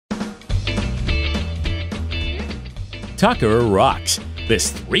Tucker rocks.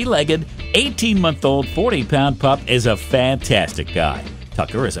 This 3-legged, 18-month-old, 40-pound pup is a fantastic guy.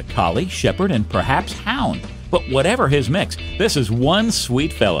 Tucker is a Collie, Shepherd, and perhaps Hound. But whatever his mix, this is one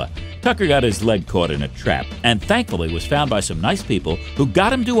sweet fella. Tucker got his leg caught in a trap and thankfully was found by some nice people who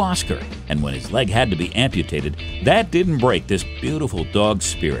got him to Oscar. And when his leg had to be amputated, that didn't break this beautiful dog's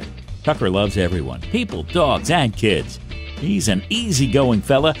spirit. Tucker loves everyone, people, dogs, and kids. He's an easygoing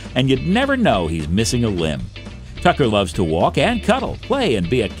fella, and you'd never know he's missing a limb. Tucker loves to walk and cuddle, play, and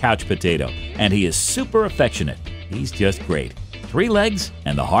be a couch potato. And he is super affectionate. He's just great. 3 legs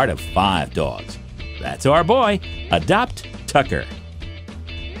and the heart of 5 dogs. That's our boy. Adopt Tucker.